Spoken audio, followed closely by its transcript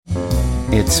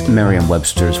It's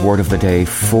Merriam-Webster's Word of the Day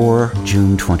for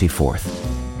June 24th.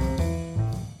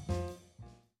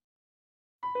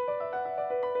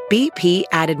 BP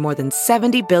added more than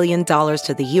 $70 billion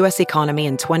to the U.S. economy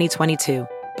in 2022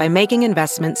 by making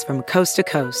investments from coast to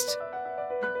coast.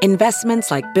 Investments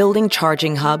like building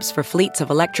charging hubs for fleets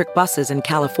of electric buses in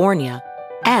California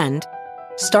and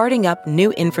starting up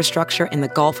new infrastructure in the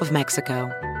Gulf of Mexico.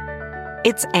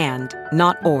 It's and,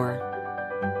 not or.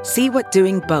 See what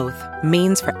doing both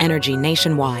means for energy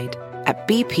nationwide at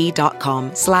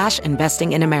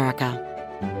bp.com/investing in America.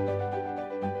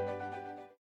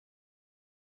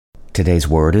 Today's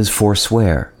word is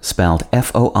forswear, spelled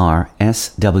F-O-R-S-W-E-A-R.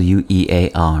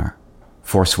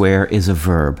 Forswear is a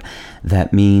verb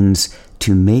that means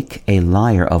to make a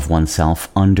liar of oneself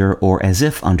under or as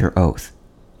if under oath.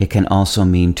 It can also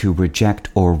mean to reject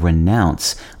or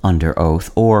renounce under oath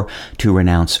or to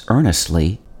renounce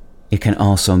earnestly. It can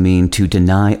also mean to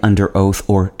deny under oath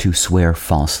or to swear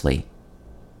falsely.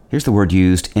 Here's the word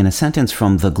used in a sentence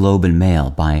from the Globe and Mail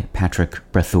by Patrick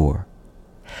Brethur.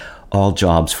 All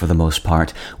jobs, for the most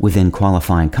part, within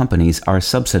qualifying companies are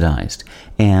subsidized,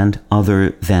 and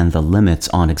other than the limits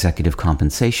on executive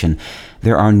compensation,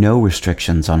 there are no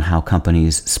restrictions on how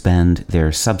companies spend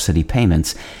their subsidy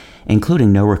payments,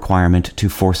 including no requirement to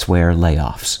forswear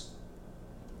layoffs.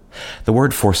 The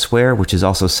word forswear, which is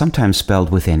also sometimes spelled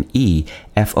with an E,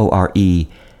 F-O-R-E-S-W-E-A-R,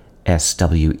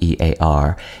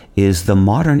 is the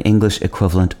modern English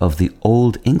equivalent of the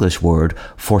Old English word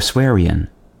forswearian.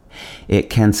 It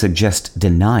can suggest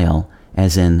denial,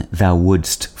 as in, thou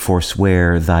wouldst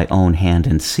forswear thy own hand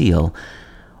and seal,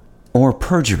 or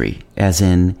perjury, as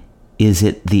in, is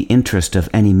it the interest of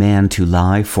any man to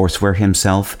lie, forswear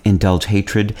himself, indulge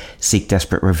hatred, seek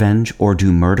desperate revenge, or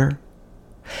do murder?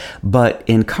 But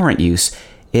in current use,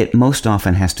 it most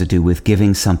often has to do with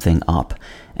giving something up,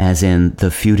 as in the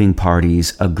feuding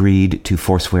parties agreed to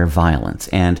forswear violence,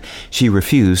 and she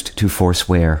refused to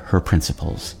forswear her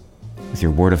principles. With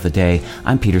your Word of the Day,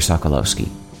 I'm Peter Sokolowski.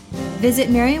 Visit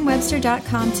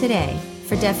Merriam-Webster.com today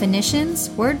for definitions,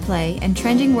 wordplay, and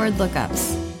trending word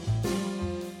lookups.